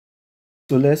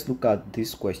So let's look at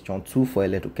this question 2 for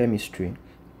electrochemistry.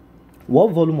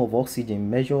 What volume of oxygen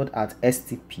measured at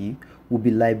STP will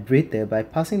be liberated by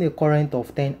passing a current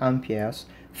of 10 amperes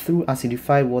through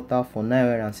acidified water for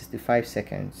 965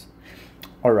 seconds?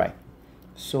 Alright,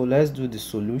 so let's do the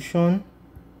solution.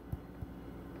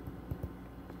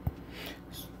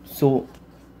 So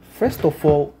first of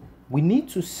all, we need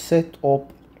to set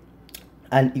up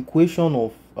an equation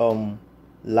of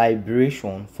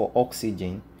liberation for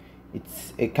oxygen.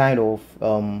 It's a kind of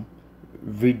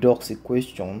redox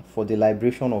equation for the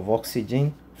liberation of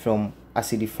oxygen from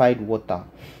acidified water.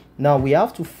 Now we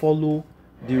have to follow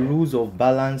the rules of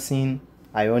balancing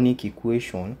ionic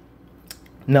equation.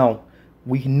 Now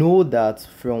we know that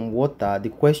from water, the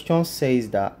question says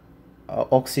that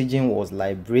oxygen was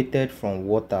liberated from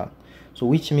water, so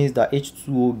which means that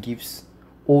H2O gives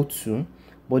O2,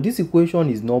 but this equation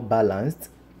is not balanced,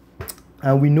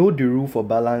 and we know the rule for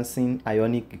balancing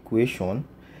ionic equation.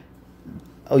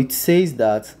 It says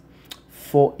that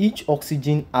for each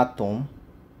oxygen atom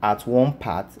at one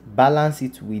part, balance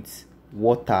it with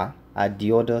water at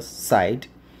the other side.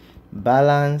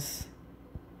 Balance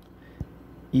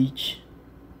each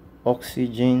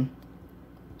oxygen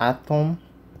atom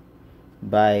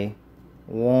by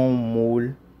 1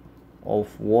 mole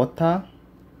of water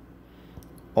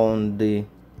on the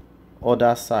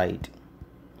other side.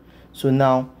 So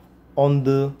now on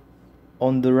the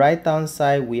right hand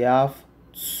side we have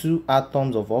 2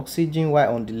 atoms of oxygen,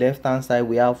 while on the left hand side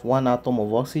we have 1 atom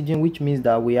of oxygen, which means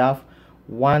that we have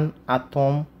 1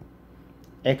 atom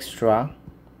extra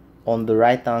on the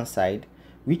right hand side,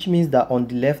 which means that on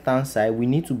the left hand side we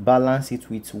need to balance it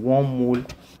with 1 mole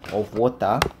of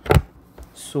water.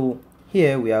 So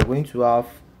here we are going to have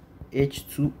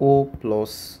H2O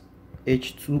plus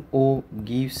H2O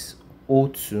gives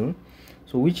O2,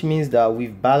 so which means that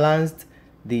we've balanced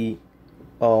the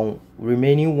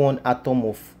remaining 1 atom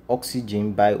of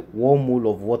oxygen by 1 mole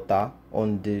of water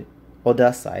on the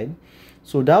other side.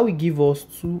 So that will give us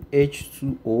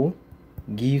 2H2O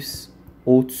gives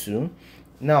O2.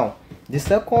 Now the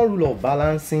second rule of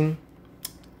balancing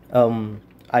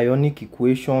ionic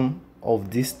equation of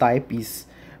this type is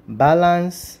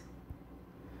balance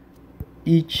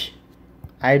each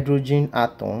hydrogen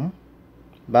atom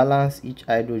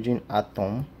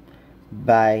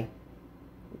by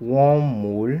 1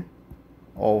 mole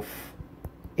of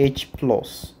H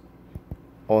plus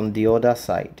on the other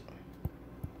side.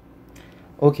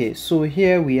 Okay, so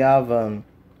here we have a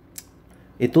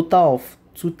total of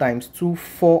 2 times 2,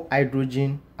 4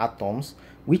 hydrogen atoms,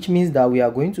 which means that we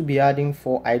are going to be adding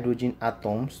 4 hydrogen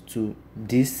atoms to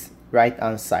this right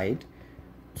hand side.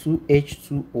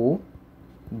 2H2O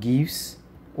gives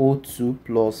O2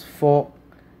 plus 4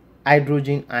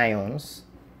 hydrogen ions,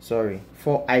 4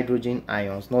 hydrogen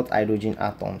ions, not hydrogen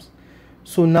atoms.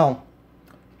 So now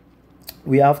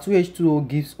we have 2H2O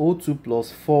gives O2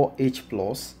 plus 4H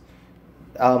plus.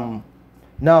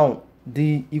 Now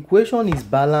the equation is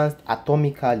balanced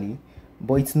atomically,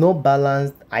 but it's not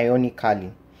balanced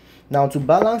ionically. Now to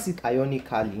balance it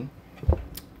ionically,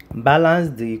 balance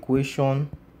the equation,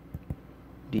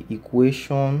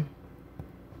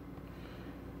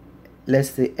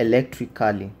 let's say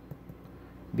electrically,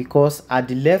 because at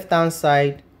the left hand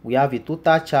side we have a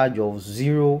total charge of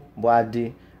 0, but at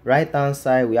the right hand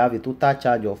side we have a total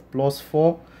charge of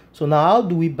 +4. So now how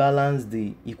do we balance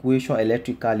the equation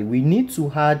electrically? We need to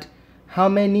add how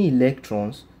many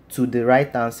electrons to the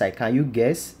right hand side? Can you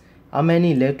guess how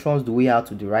many electrons do we add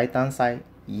to the right hand side?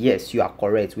 Yes, you are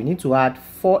correct. We need to add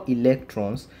 4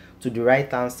 electrons to the right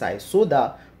hand side, so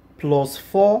that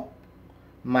 +4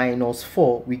 minus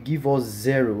 4 will give us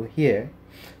 0 here.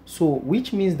 So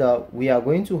which means that we are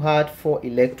going to add 4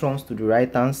 electrons to the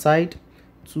right hand side.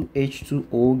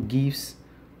 2H2O gives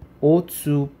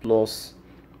O2 plus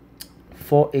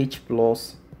 4H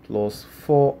plus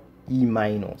 4E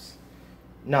minus.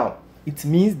 Now it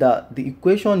means that the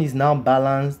equation is now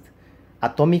balanced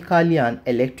atomically and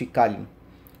electrically.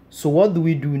 So what do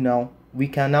we do now? We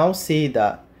can now say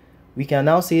that we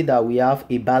have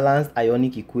a balanced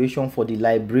ionic equation for the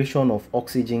liberation of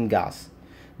oxygen gas.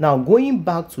 Now going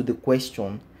back to the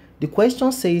question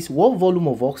says what volume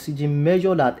of oxygen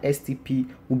measured at STP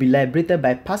will be liberated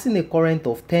by passing a current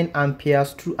of 10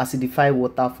 amperes through acidified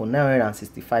water for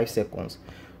 965 seconds.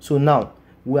 So now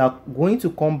we are going to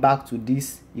come back to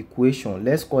this equation.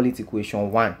 Let's call it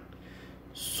equation 1.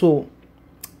 So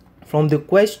from the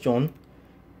question,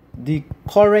 the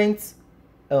current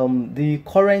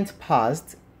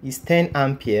passed is 10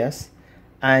 amperes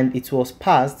and it was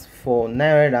passed for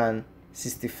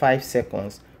 965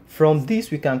 seconds. From this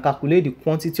we can calculate the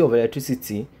quantity of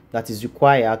electricity that is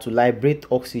required to liberate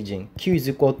oxygen. Q is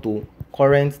equal to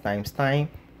current times time.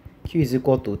 Q is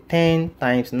equal to 10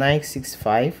 times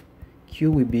 965.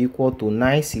 Q will be equal to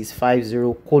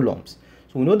 9650 coulombs.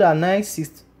 So we know that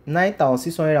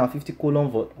 9,650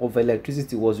 coulombs of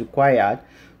electricity was required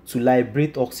to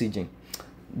liberate oxygen.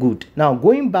 Good. Now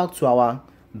going back to our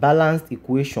balanced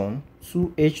equation,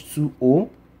 2H2O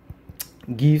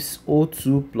gives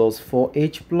O2 plus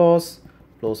 4H plus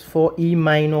 4E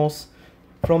minus.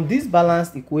 From this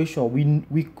balanced equation,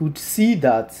 we could see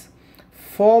that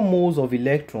 4 moles of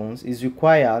electrons is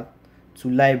required to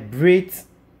liberate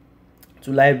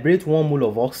 1 mole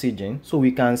of oxygen. So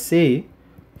we can say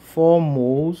 4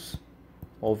 moles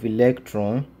of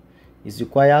electron is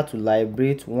required to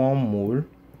liberate 1 mole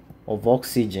of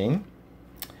oxygen.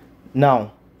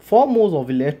 Now 4 moles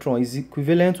of electron is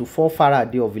equivalent to 4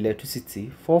 Faraday of electricity.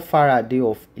 4 Faraday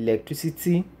of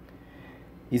electricity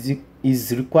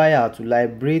is required to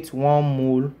liberate 1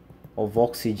 mole of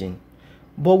oxygen.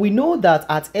 But we know that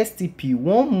at STP,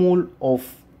 1 mole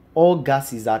of all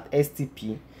gases at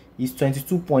STP is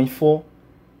 22.4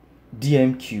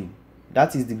 dm cube.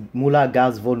 That is the molar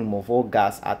gas volume of all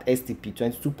gas at STP,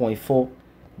 22.4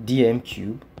 dm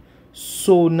cube.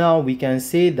 So now we can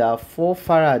say that 4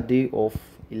 Faraday of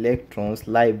electrons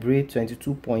liberate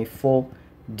 22.4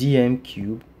 dm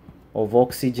cube of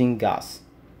oxygen gas.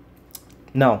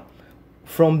 Now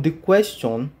from the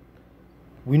question,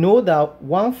 we know that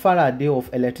 1 Faraday of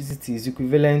electricity is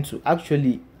equivalent to,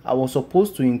 actually I was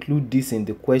supposed to include this in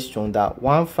the question, that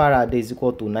 1 Faraday is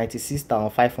equal to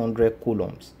 96,500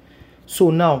 coulombs. So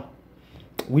now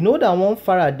we know that 1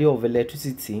 Faraday of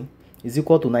electricity is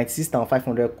equal to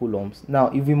 96,500 coulombs. Now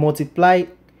if we multiply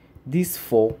this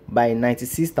 4 by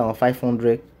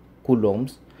 96,500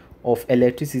 coulombs of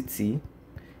electricity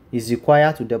is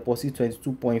required to deposit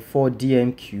 22.4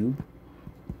 dm cube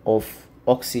of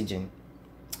oxygen.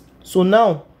 So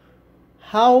now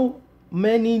how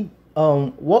many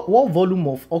what volume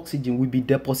of oxygen will be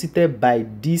deposited by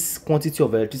this quantity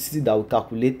of electricity that we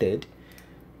calculated?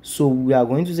 So we are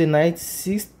going to say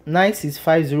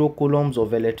 9650 coulombs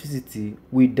of electricity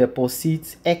will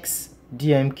deposit x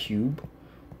dm cube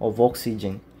of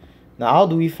oxygen. Now how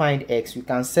do we find x? We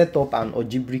can set up an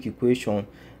algebraic equation,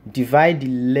 divide the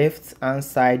left hand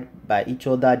side by each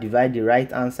other, divide the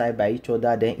right hand side by each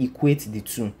other, then equate the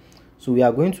two. So we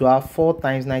are going to have 4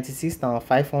 times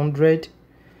 96,500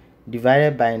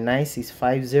 divided by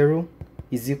 9650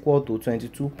 is equal to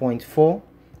 22.4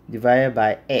 divided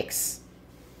by x.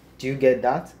 Do you get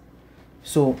that?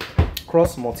 So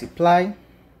cross multiply.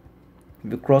 If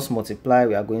we cross multiply,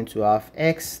 we are going to have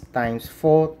x times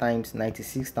 4 times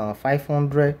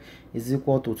 96,500 is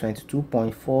equal to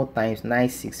 22.4 times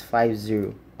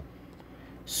 9650.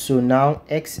 So now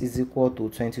x is equal to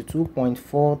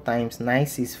 22.4 times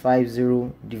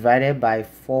 9650 divided by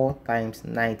 4 times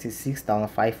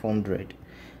 96,500.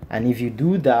 And if you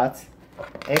do that,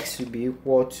 x will be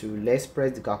equal to, let's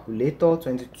press the calculator,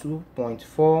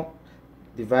 22.4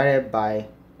 divided by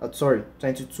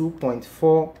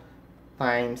 22.4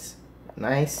 times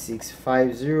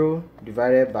 9650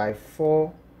 divided by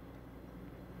 4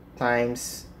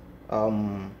 times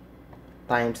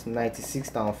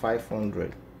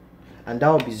 96,500, and that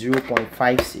will be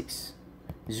 0.56.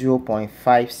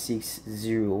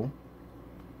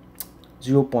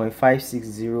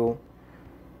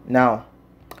 Now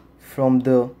from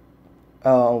the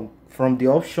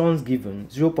options given,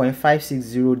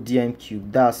 0.560 dm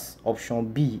cube, that's option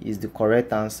B, is the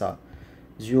correct answer.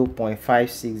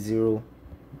 0.560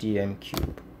 dm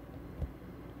cube.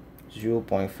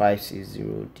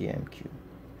 0.560 dm cube.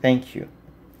 Thank you.